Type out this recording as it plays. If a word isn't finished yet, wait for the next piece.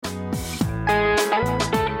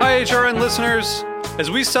HRN listeners.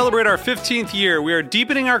 As we celebrate our 15th year, we are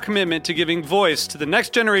deepening our commitment to giving voice to the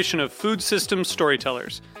next generation of food systems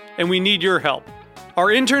storytellers, and we need your help. Our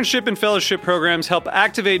internship and fellowship programs help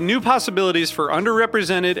activate new possibilities for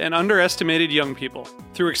underrepresented and underestimated young people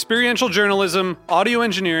through experiential journalism, audio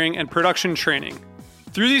engineering, and production training.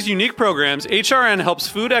 Through these unique programs, HRN helps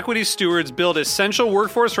food equity stewards build essential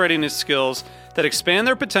workforce readiness skills that expand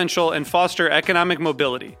their potential and foster economic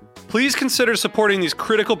mobility. Please consider supporting these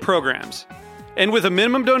critical programs. And with a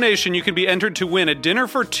minimum donation, you can be entered to win a dinner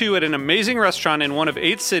for two at an amazing restaurant in one of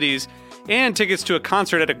 8 cities and tickets to a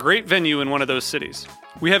concert at a great venue in one of those cities.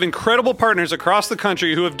 We have incredible partners across the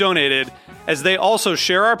country who have donated, as they also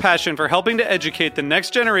share our passion for helping to educate the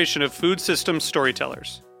next generation of food systems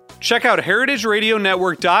storytellers. Check out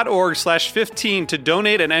heritageradionetwork.org/15 to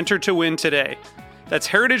donate and enter to win today. That's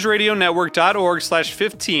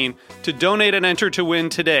heritageradionetwork.org/15 to donate and enter to win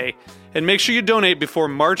today. And make sure you donate before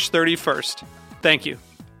March 31st. Thank you.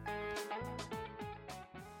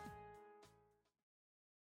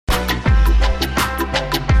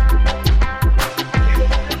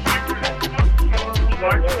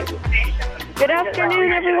 Good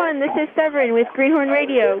afternoon, everyone. This is Severine with Greenhorn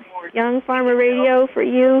Radio, young farmer radio for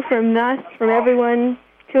you, from us, from everyone,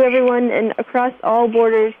 to everyone, and across all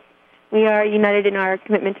borders. We are united in our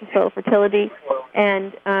commitment to soil fertility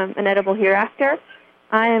and an edible hereafter.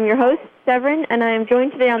 I am your host, Severine, and I am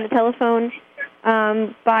joined today on the telephone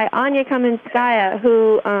by Anya Kamenskaya,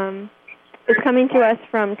 who is coming to us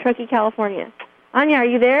from Truckee, California. Anya, are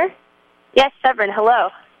you there? Yes, Severine,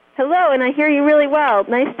 hello. Hello, and I hear you really well.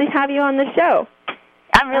 Nice to have you on the show.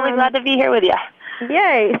 I'm really glad to be here with you.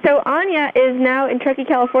 Yay. So Anya is now in Truckee,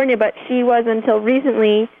 California, but she was until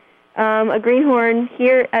recently a greenhorn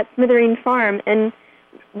here at Severine Farm. And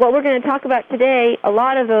what we're going to talk about today,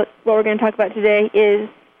 what we're going to talk about today is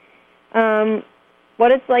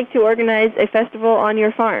what it's like to organize a festival on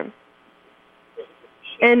your farm.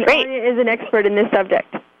 And Great. Anya is an expert in this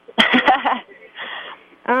subject.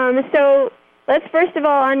 So let's first of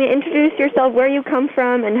all, Anya, introduce yourself, where you come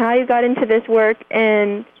from, and how you got into this work,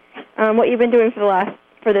 and what you've been doing for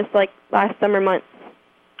this last summer months.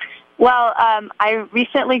 Well, I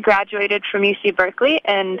recently graduated from UC Berkley,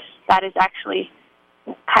 and that is actually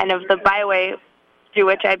kind of the byway through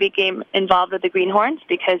which I became involved with the Greenhorns,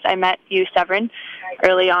 because I met you, Severine,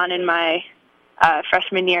 early on in my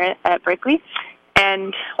freshman year at Berkeley.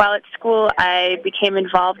 And while at school, I became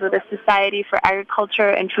involved with a Society for Agriculture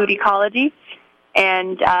and Food Ecology,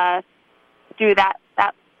 and through that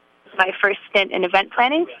was my first stint in event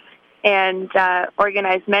planning, and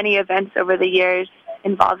organized many events over the years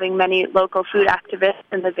involving many local food activists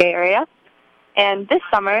in the Bay Area. And this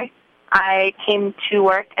summer, I came to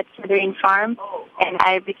work at Severine Farm, and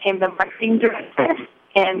I became the marketing director,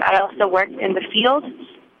 and I also worked in the field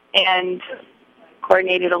and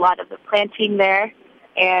coordinated a lot of the planting there.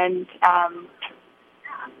 And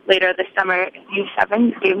later this summer,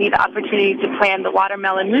 U7 gave me the opportunity to plan the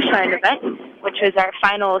Watermelon Moonshine event, which was our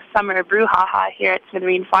final summer brouhaha here at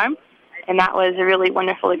Severine Farm. And that was a really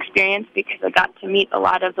wonderful experience because I got to meet a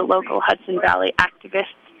lot of the local Hudson Valley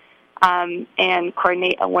activists and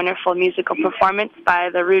coordinate a wonderful musical performance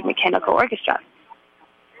by the Rude Mechanical Orchestra.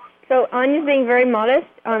 So Anya's being very modest.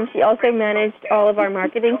 She also managed all of our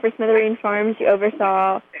marketing for Severine Farm. She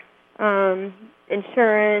oversaw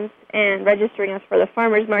insurance and registering us for the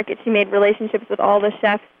farmers market. She made relationships with all the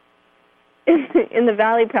chefs in the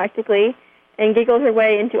valley practically and giggled her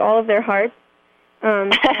way into all of their hearts.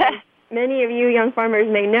 As many of you young farmers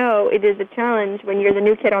may know, it is a challenge when you're the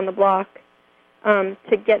new kid on the block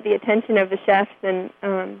to get the attention of the chefs and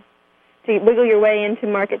to wiggle your way into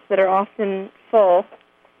markets that are often full.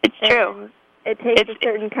 It's true. It takes a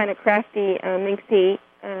certain kind of crafty, minxy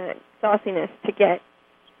sauciness to get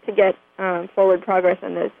forward progress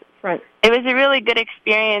on those fronts. It was a really good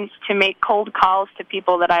experience to make cold calls to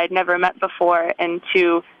people that I had never met before, and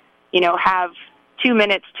to, have 2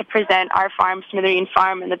 minutes to present our farm, Severine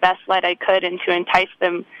Farm, in the best light I could, and to entice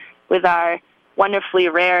them with our wonderfully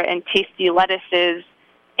rare and tasty lettuces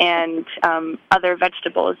and other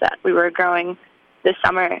vegetables that we were growing this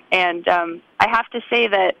summer. And I have to say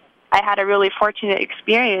that I had a really fortunate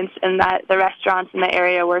experience in that the restaurants in the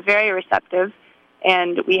area were very receptive,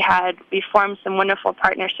 and we formed some wonderful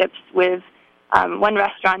partnerships with one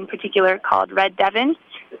restaurant in particular called Red Devon,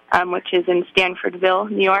 which is in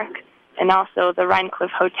Stanfordville, New York, and also the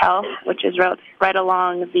Rhinecliff Hotel, which is right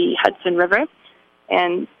along the Hudson River.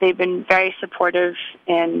 And they've been very supportive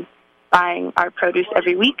in buying our produce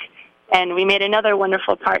every week. And we made another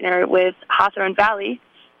wonderful partner with Hawthorne Valley.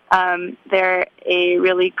 They're a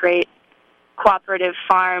really great cooperative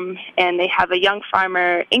farm, and they have a young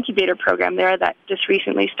farmer incubator program there that just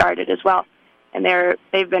recently started as well. And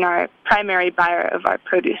they've been our primary buyer of our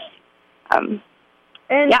produce.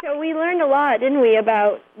 So we learned a lot, didn't we,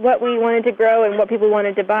 about what we wanted to grow and what people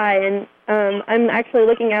wanted to buy. And I'm actually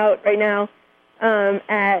looking out right now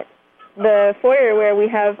at the foyer where we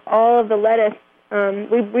have all of the lettuce.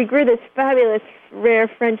 We grew this fabulous, rare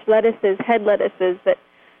French lettuces, head lettuces, that,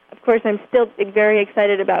 of course, I'm still very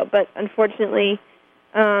excited about. But unfortunately,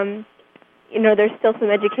 there's still some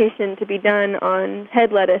education to be done on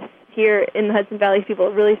head lettuce. Here in the Hudson Valley,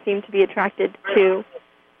 people really seem to be attracted to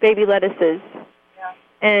baby lettuces.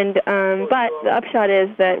 And but the upshot is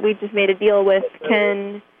that we just made a deal with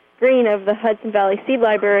Ken Green of the Hudson Valley Seed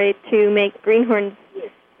Library to make Greenhorn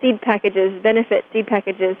seed packages, benefit seed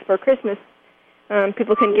packages for Christmas.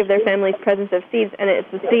 People can give their families presents of seeds, and it's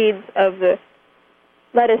the seeds of the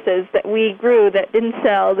lettuces that we grew that didn't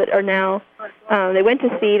sell that are now, they went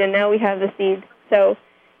to seed, and now we have the seed. So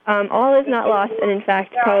all is not lost, and in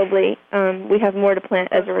fact, probably we have more to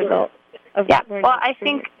plant as a result of that learning. Well, I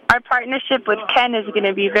think our partnership with Ken is going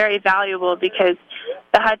to be very valuable because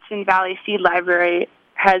the Hudson Valley Seed Library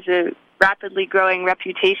has a rapidly growing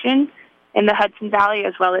reputation in the Hudson Valley,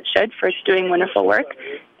 as well it should, for doing wonderful work.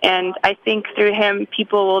 And I think through him,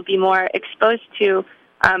 people will be more exposed to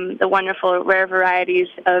the wonderful rare varieties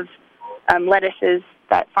of lettuces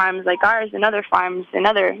that farms like ours and other farms and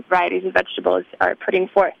other varieties of vegetables are putting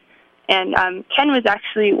forth. And Ken was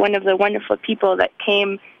actually one of the wonderful people that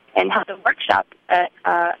came and held a workshop at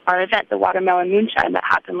our event, the Watermelon Moonshine, that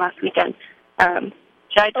happened last weekend.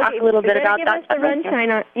 Should I talk a little bit about that?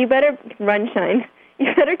 You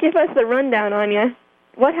better give us the rundown, Anya.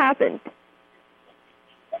 What happened?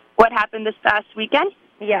 What happened this past weekend?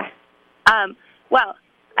 Yeah. Well,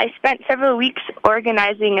 I spent several weeks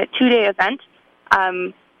organizing a 2-day event,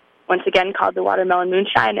 once again called the Watermelon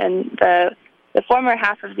Moonshine, and the former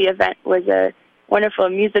half of the event was a wonderful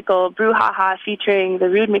musical brouhaha featuring the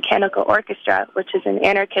Rude Mechanical Orchestra, which is an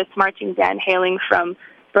anarchist marching band hailing from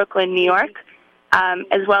Brooklyn, New York,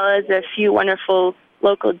 as well as a few wonderful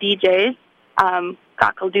local DJs,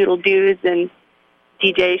 Cockle Doodle Doos and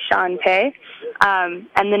DJ Sean Pei. And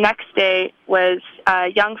the next day was a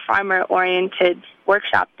young farmer-oriented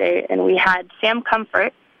workshop day, and we had Sam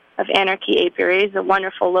Comfort of Anarchy Apiaries, a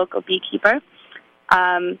wonderful local beekeeper,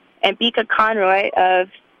 and Bika Conroy of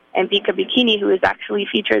Ambika Bikini, who was actually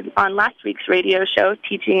featured on last week's radio show,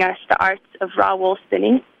 teaching us the arts of raw wool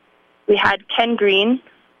spinning. We had Ken Green,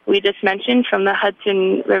 who we just mentioned, from the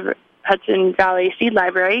Hudson Valley Seed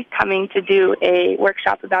Library, coming to do a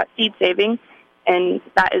workshop about seed saving, and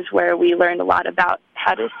that is where we learned a lot about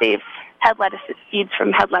how to save head lettuce seeds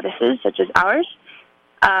from head lettuces, such as ours.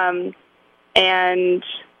 And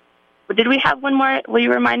did we have one more? Will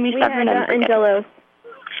you remind me, Severine? We had Angelo's.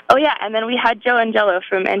 Oh, yeah, and then we had Joe Angelo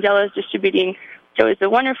from Angelo's Distributing. Joe is a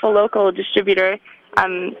wonderful local distributor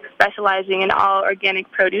specializing in all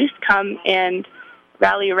organic produce. Come and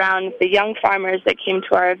rally around the young farmers that came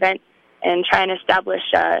to our event and try and establish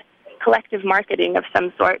collective marketing of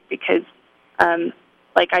some sort because,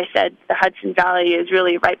 like I said, the Hudson Valley is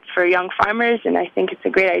really ripe for young farmers, and I think it's a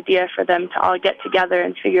great idea for them to all get together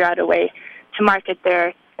and figure out a way to market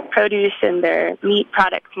their produce and their meat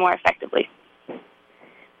products more effectively.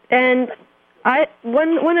 And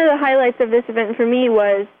one of the highlights of this event for me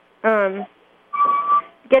was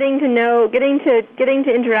getting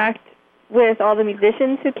to interact with all the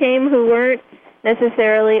musicians who came, who weren't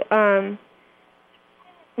necessarily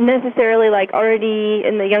like already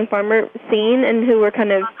in the young farmer scene, and who were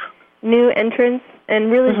kind of new entrants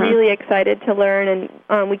and really excited to learn.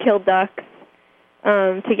 And we killed ducks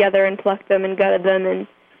together and plucked them and gutted them. And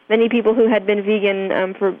many people who had been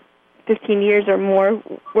vegan for 15 years or more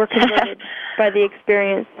were converted by the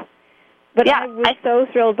experience. But yeah, I was so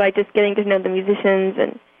thrilled by just getting to know the musicians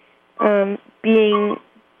and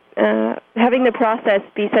having the process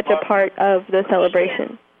be such a part of the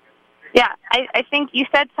celebration. Yeah, I think you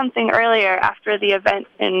said something earlier after the event,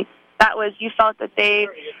 and that was you felt that they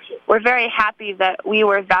were very happy that we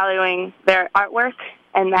were valuing their artwork,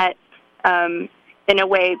 and that in a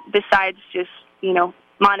way, besides just,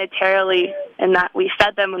 monetarily, and that we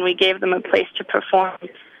fed them and we gave them a place to perform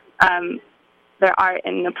their art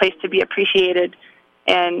and a place to be appreciated.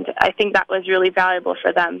 And I think that was really valuable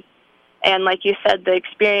for them. And like you said, the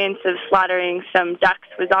experience of slaughtering some ducks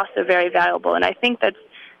was also very valuable. And I think that's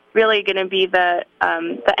really going to be the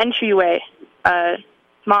entryway.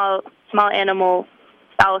 Small animal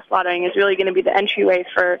fowl slaughtering is really going to be the entryway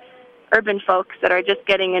for urban folks that are just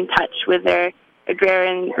getting in touch with their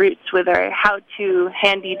agrarian roots, with their how-to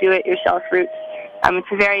handy do-it-yourself roots. It's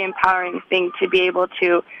a very empowering thing to be able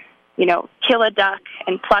to, kill a duck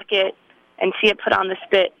and pluck it and see it put on the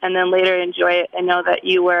spit and then later enjoy it and know that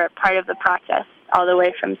you were part of the process all the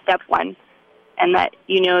way from step one, and that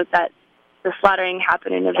you know that the slaughtering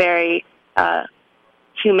happened in a very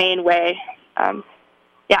humane way.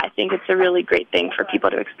 I think it's a really great thing for people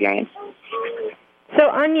to experience. So,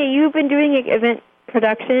 Anya, you've been doing event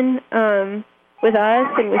production with us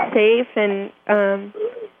and with SAFE, and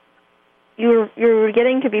you're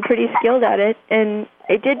getting to be pretty skilled at it, and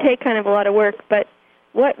it did take kind of a lot of work, but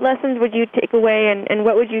what lessons would you take away, and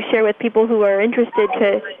what would you share with people who are interested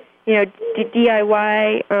to, do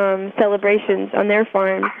DIY celebrations on their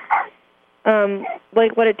farms,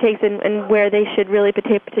 like what it takes and where they should really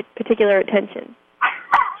pay particular attention?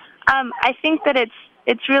 I think that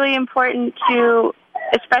it's really important to,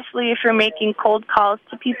 especially if you're making cold calls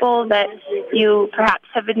to people that you perhaps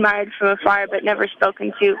have admired from afar but never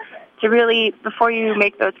spoken to really, before you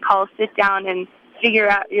make those calls, sit down and figure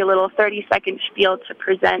out your little 30-second spiel to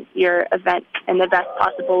present your event in the best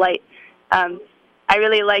possible light. I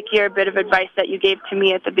really like your bit of advice that you gave to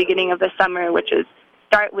me at the beginning of the summer, which is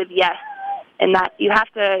start with yes, and that you have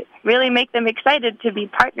to really make them excited to be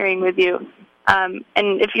partnering with you. And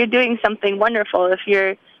if you're doing something wonderful, if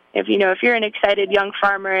you're an excited young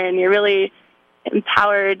farmer and you're really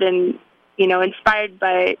empowered and inspired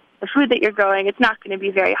by the food that you're growing, it's not going to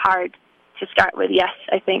be very hard to start with yes,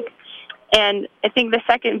 I think. And I think the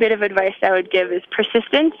second bit of advice I would give is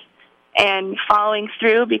persistence and following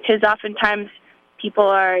through, because oftentimes people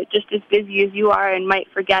are just as busy as you are and might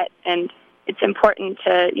forget, and it's important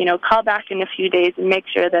to call back in a few days and make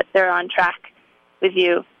sure that they're on track with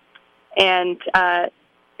you. And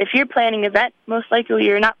if you're planning an event, most likely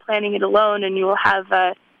you're not planning it alone, and you will have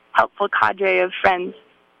a helpful cadre of friends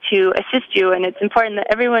to assist you. And it's important that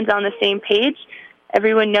everyone's on the same page.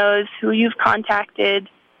 Everyone knows who you've contacted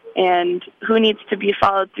and who needs to be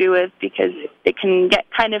followed through with, because it can get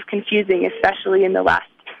kind of confusing, especially in the last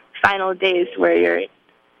final days where you're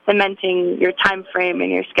cementing your time frame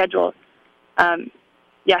and your schedule.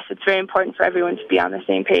 Yes, it's very important for everyone to be on the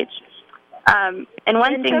same page. And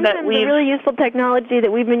one thing that the really useful technology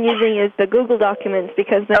that we've been using is the Google Documents,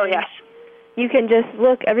 because then you can just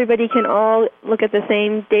look, everybody can all look at the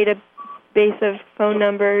same database of phone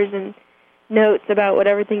numbers and notes about what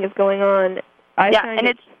everything is going on. I find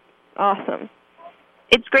it's awesome.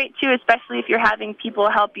 It's great, too, especially if you're having people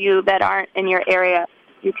help you that aren't in your area.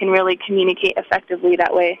 You can really communicate effectively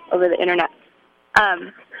that way over the Internet.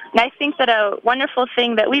 And I think that a wonderful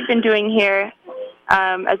thing that we've been doing here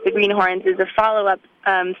as the Greenhorns is a follow-up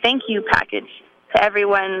thank you package to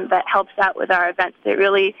everyone that helps out with our events. It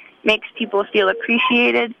really makes people feel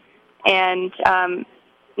appreciated and,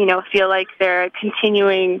 feel like they're a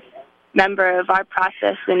continuing member of our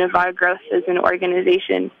process and of our growth as an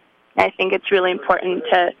organization. And I think it's really important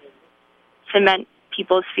to cement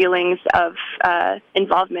people's feelings of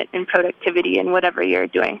involvement and productivity in whatever you're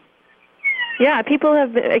doing. Yeah, people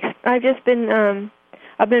have been, I've just been,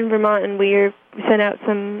 I've been in Vermont, and we sent out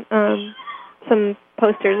some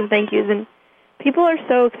posters and thank yous, and people are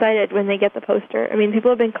so excited when they get the poster. I mean,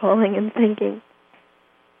 people have been calling and thanking.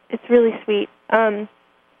 It's really sweet.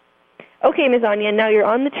 Okay, Ms. Anya, now you're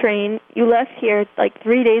on the train. You left here like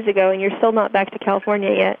 3 days ago, and you're still not back to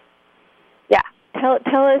California yet. Yeah. Tell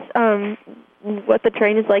us what the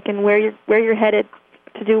train is like and where you're headed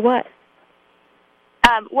to do what.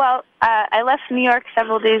 I left New York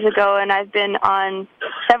several days ago, and I've been on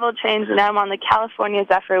several trains, and I'm on the California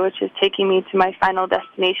Zephyr, which is taking me to my final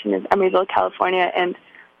destination is Emeryville, California. And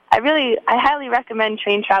I highly recommend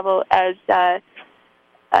train travel as a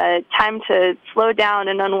time to slow down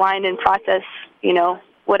and unwind and process,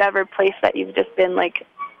 whatever place that you've just been. Like,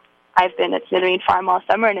 I've been at Severine Farm all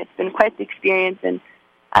summer, and it's been quite the experience. And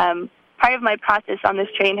part of my process on this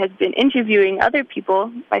train has been interviewing other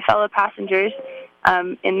people, my fellow passengers,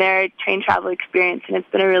 in their train travel experience, and it's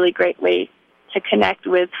been a really great way to connect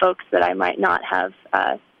with folks that I might not have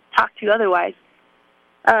talked to otherwise.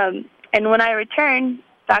 And when I return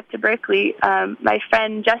back to Berkeley, my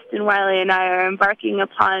friend Justin Wiley and I are embarking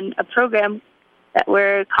upon a program that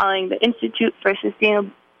we're calling the Institute for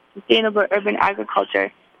Sustainable Urban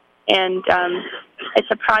Agriculture. And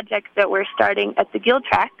it's a project that we're starting at the Gill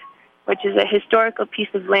Tract, which is a historical piece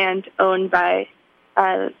of land owned by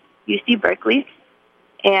UC Berkley.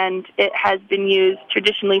 And it has been used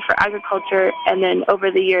traditionally for agriculture, and then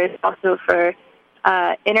over the years also for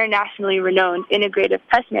internationally renowned Integrated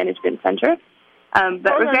Pest Management Center. Hold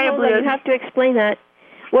on, you have to explain that.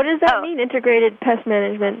 What does that mean, Integrated Pest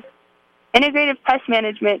Management? Integrated Pest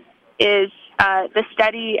Management is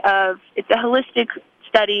it's a holistic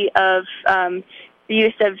study of the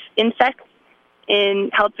use of insects in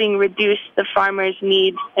helping reduce the farmer's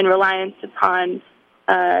need and reliance upon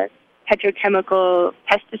petrochemical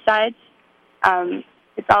pesticides.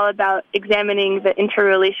 It's all about examining the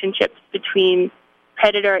interrelationships between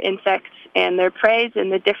predator insects and their prey and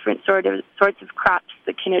the different sorts of crops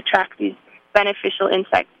that can attract these beneficial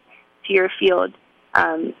insects to your field,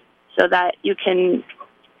 so that you can,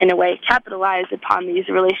 in a way, capitalize upon these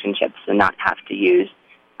relationships and not have to use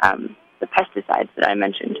the pesticides that I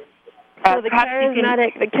mentioned. So the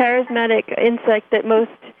charismatic insect that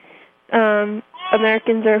most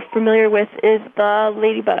Americans are familiar with is the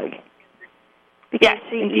ladybug. Yes,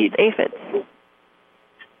 indeed. Aphids.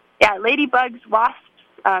 Yeah, ladybugs, wasps,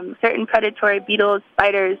 certain predatory beetles,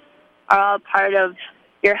 spiders are all part of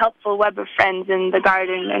your helpful web of friends in the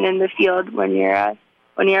garden and in the field when you're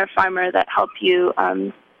a farmer that help you.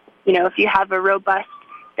 If you have a robust,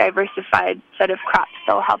 diversified set of crops,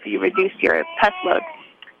 they'll help you reduce your pest load.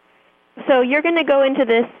 So you're going to go into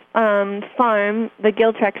this farm, the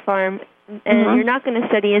Giltrect farm, and you're not going to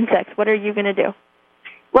study insects. What are you going to do?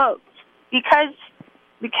 Well, because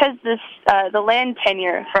this the land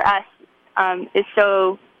tenure for us is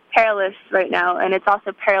so perilous right now, and it's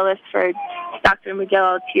also perilous for Dr. Miguel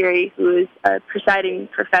Altieri, who is a presiding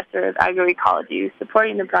professor of agroecology who's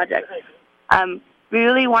supporting the project. We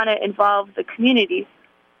really want to involve the community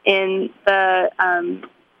in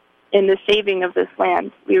the saving of this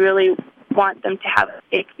land. We really want them to have a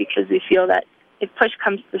stake because we feel that if push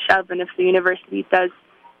comes to shove, and if the university does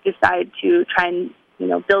decide to try and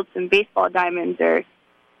build some baseball diamonds or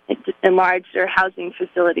enlarge their housing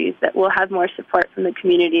facilities, that we'll have more support from the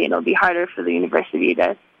community, and it'll be harder for the university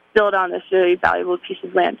to build on this really valuable piece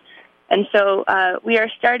of land. And so we are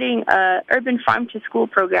starting an urban farm-to-school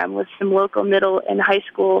program with some local middle and high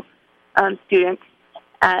school students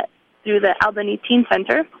through the Albany Teen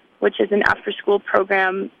Center, which is an after-school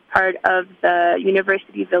program part of the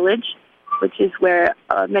University Village, which is where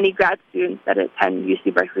many grad students that attend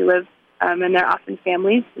UC Berkley live, and they're often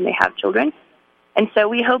families, and they have children. And so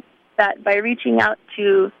we hope that by reaching out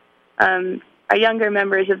to our younger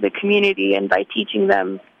members of the community and by teaching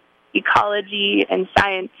them ecology and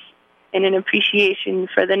science and an appreciation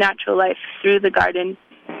for the natural life through the garden,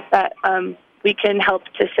 that we can help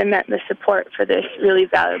to cement the support for this really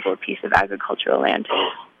valuable piece of agricultural land.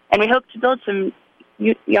 And we hope to build some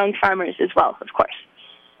young farmers as well, of course.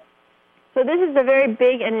 So this is a very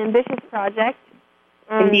big and ambitious project.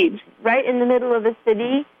 Indeed. Right in the middle of the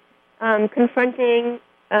city, confronting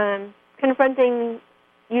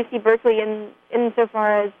UC Berkeley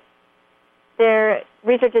insofar as their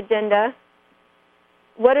research agenda.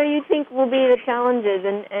 What do you think will be the challenges,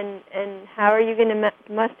 and how are you going to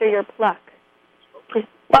muster your pluck?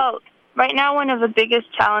 Well, right now one of the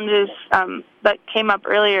biggest challenges that came up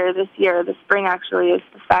earlier this year, the spring actually, is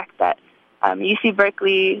the fact that UC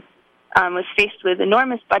Berkeley was faced with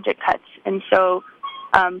enormous budget cuts, and so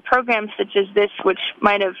programs such as this, which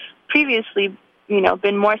might have previously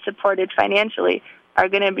been more supported financially, are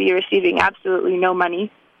going to be receiving absolutely no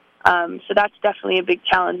money. So that's definitely a big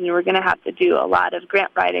challenge, and we're going to have to do a lot of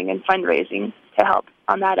grant writing and fundraising to help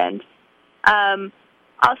on that end.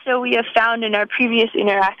 Also, we have found in our previous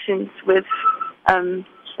interactions with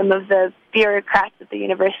some of the bureaucrats at the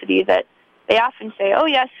university that they often say, oh,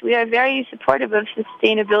 yes, we are very supportive of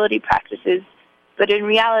sustainability practices, but in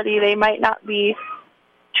reality they might not be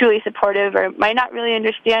truly supportive or might not really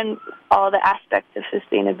understand all the aspects of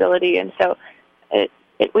sustainability. And so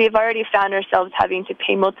we've already found ourselves having to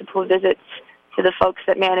pay multiple visits to the folks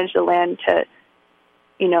that manage the land to,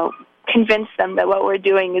 convince them that what we're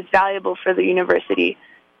doing is valuable for the university.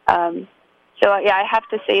 I have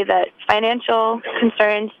to say that financial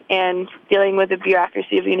concerns and dealing with the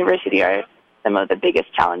bureaucracy of the university are some of the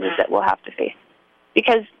biggest challenges that we'll have to face.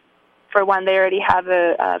 Because, for one, they already have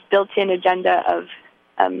a built-in agenda of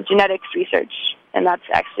genetics research, and that's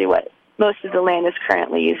actually what most of the land is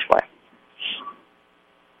currently used for.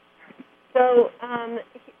 So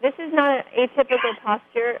this is not an atypical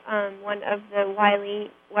posture, one of the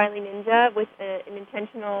wily ninja with an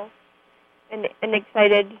intentional and an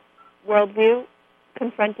excited worldview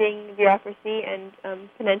confronting bureaucracy and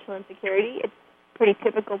financial insecurity. It's a pretty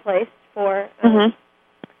typical place for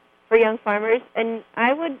young farmers, and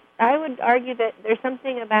I would argue that there's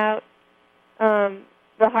something about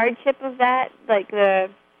the hardship of that, like the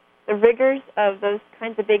rigors of those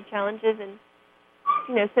kinds of big challenges, and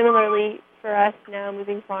similarly for us now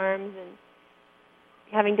moving farms and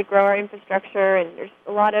having to grow our infrastructure, and there's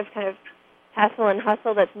a lot of kind of hassle and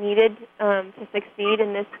hustle that's needed to succeed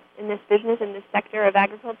in this business, in this sector of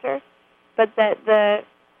agriculture, but that the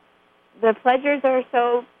pleasures are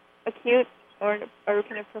so acute or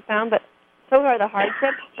kind of profound, but so are the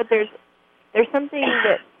hardships. But there's something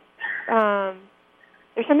that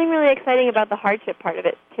there's something really exciting about the hardship part of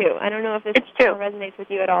it too. I don't know if this resonates with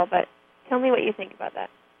you at all, but tell me what you think about that.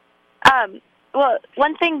 Well,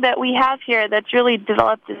 one thing that we have here that's really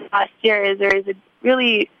developed this last year is there is a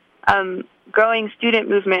really growing student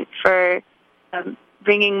movement for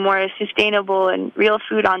bringing more sustainable and real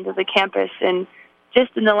food onto the campus. And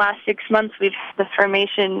just in the last 6 months, we've had the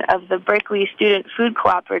formation of the Berkeley Student Food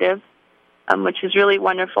Cooperative, which is really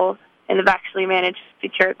wonderful, and have actually managed to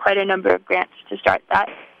secure quite a number of grants to start that.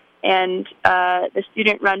 And the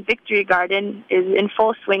student-run Victory Garden is in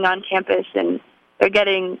full swing on campus, and they're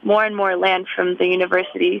getting more and more land from the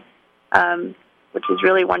university, which is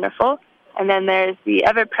really wonderful. And then there's the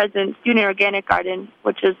ever-present Student Organic Garden,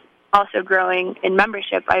 which is also growing in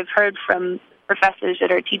membership. I've heard from professors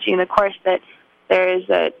that are teaching the course that there is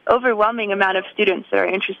an overwhelming amount of students that are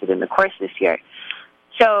interested in the course this year.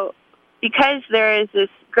 So because there is this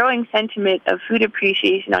growing sentiment of food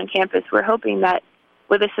appreciation on campus, we're hoping that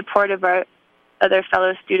with the support of our other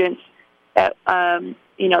fellow students that,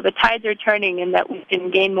 the tides are turning and that we can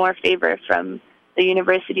gain more favor from the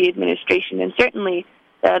university administration and certainly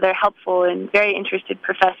the other helpful and very interested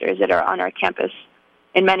professors that are on our campus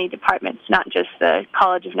in many departments, not just the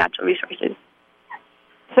College of Natural Resources.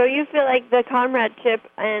 So you feel like the comradeship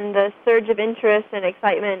and the surge of interest and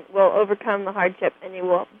excitement will overcome the hardship and it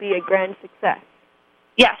will be a grand success?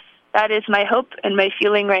 Yes, that is my hope and my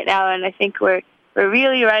feeling right now, and I think we're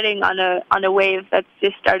really riding on a wave that's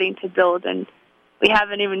just starting to build, and we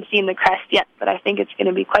haven't even seen the crest yet, but I think it's going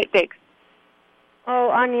to be quite big. Oh,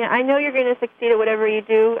 Anya, I know you're going to succeed at whatever you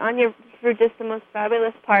do. Anya threw just the most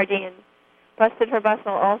fabulous party and busted her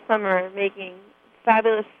bustle all summer making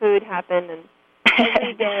fabulous food happen and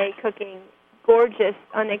every day cooking gorgeous,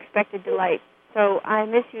 unexpected delights. So I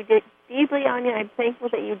miss you deeply, Anya. I'm thankful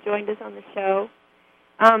that you joined us on the show.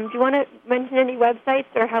 Do you want to mention any websites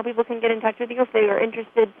or how people can get in touch with you if they are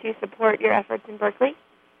interested to support your efforts in Berkeley?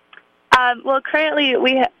 Well, currently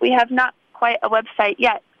we have not quite a website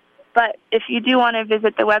yet, but if you do want to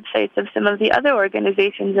visit the websites of some of the other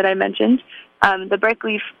organizations that I mentioned, the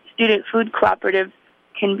Berkeley Student Food Cooperative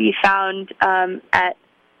can be found at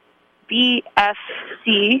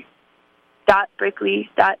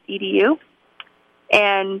bfc.berkeley.edu,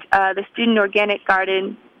 and the Student Organic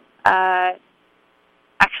Garden,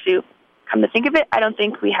 actually, come to think of it, I don't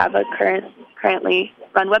think we have a currently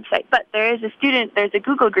run website, but there's a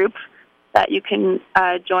Google group that you can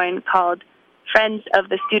join called Friends of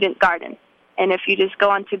the Student Garden. And if you just go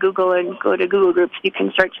onto Google and go to Google Groups, you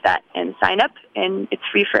can search that and sign up, and it's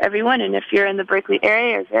free for everyone. And if you're in the Berkeley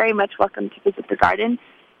area, you're very much welcome to visit the garden.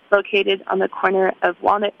 It's located on the corner of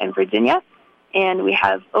Walnut and Virginia, and we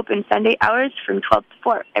have open Sunday hours from 12 to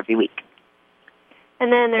 4 every week.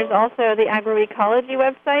 And then there's also the agroecology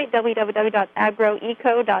website,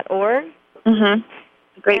 www.agroeco.org. Mm-hmm.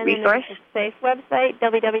 A great resource. And then there's a SAFE website,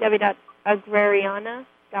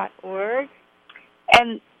 www.agrariana.org.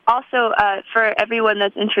 And also, for everyone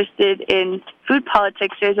that's interested in food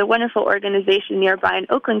politics, there's a wonderful organization nearby in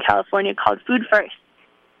Oakland, California called Food First.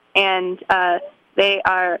 And they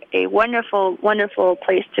are a wonderful, wonderful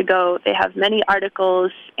place to go. They have many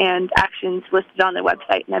articles and actions listed on their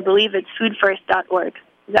website, and I believe it's foodfirst.org.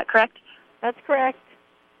 Is that correct? That's correct.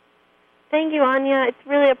 Thank you, Anya. It's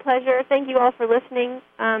really a pleasure. Thank you all for listening.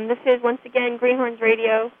 This is, once again, Greenhorn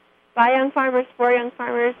Radio, by Young Farmers, for Young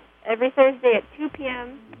Farmers, every Thursday at 2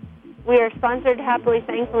 p.m. We are sponsored, happily,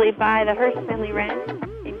 thankfully, by the Hearst Family Ranch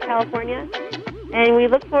in California. And we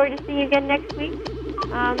look forward to seeing you again next week,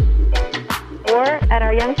 or at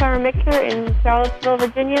our Young Farmer Mixer in Charlottesville,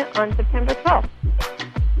 Virginia on September 12th.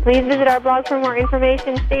 Please visit our blog for more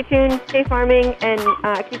information. Stay tuned, stay farming, and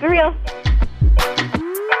keep it real.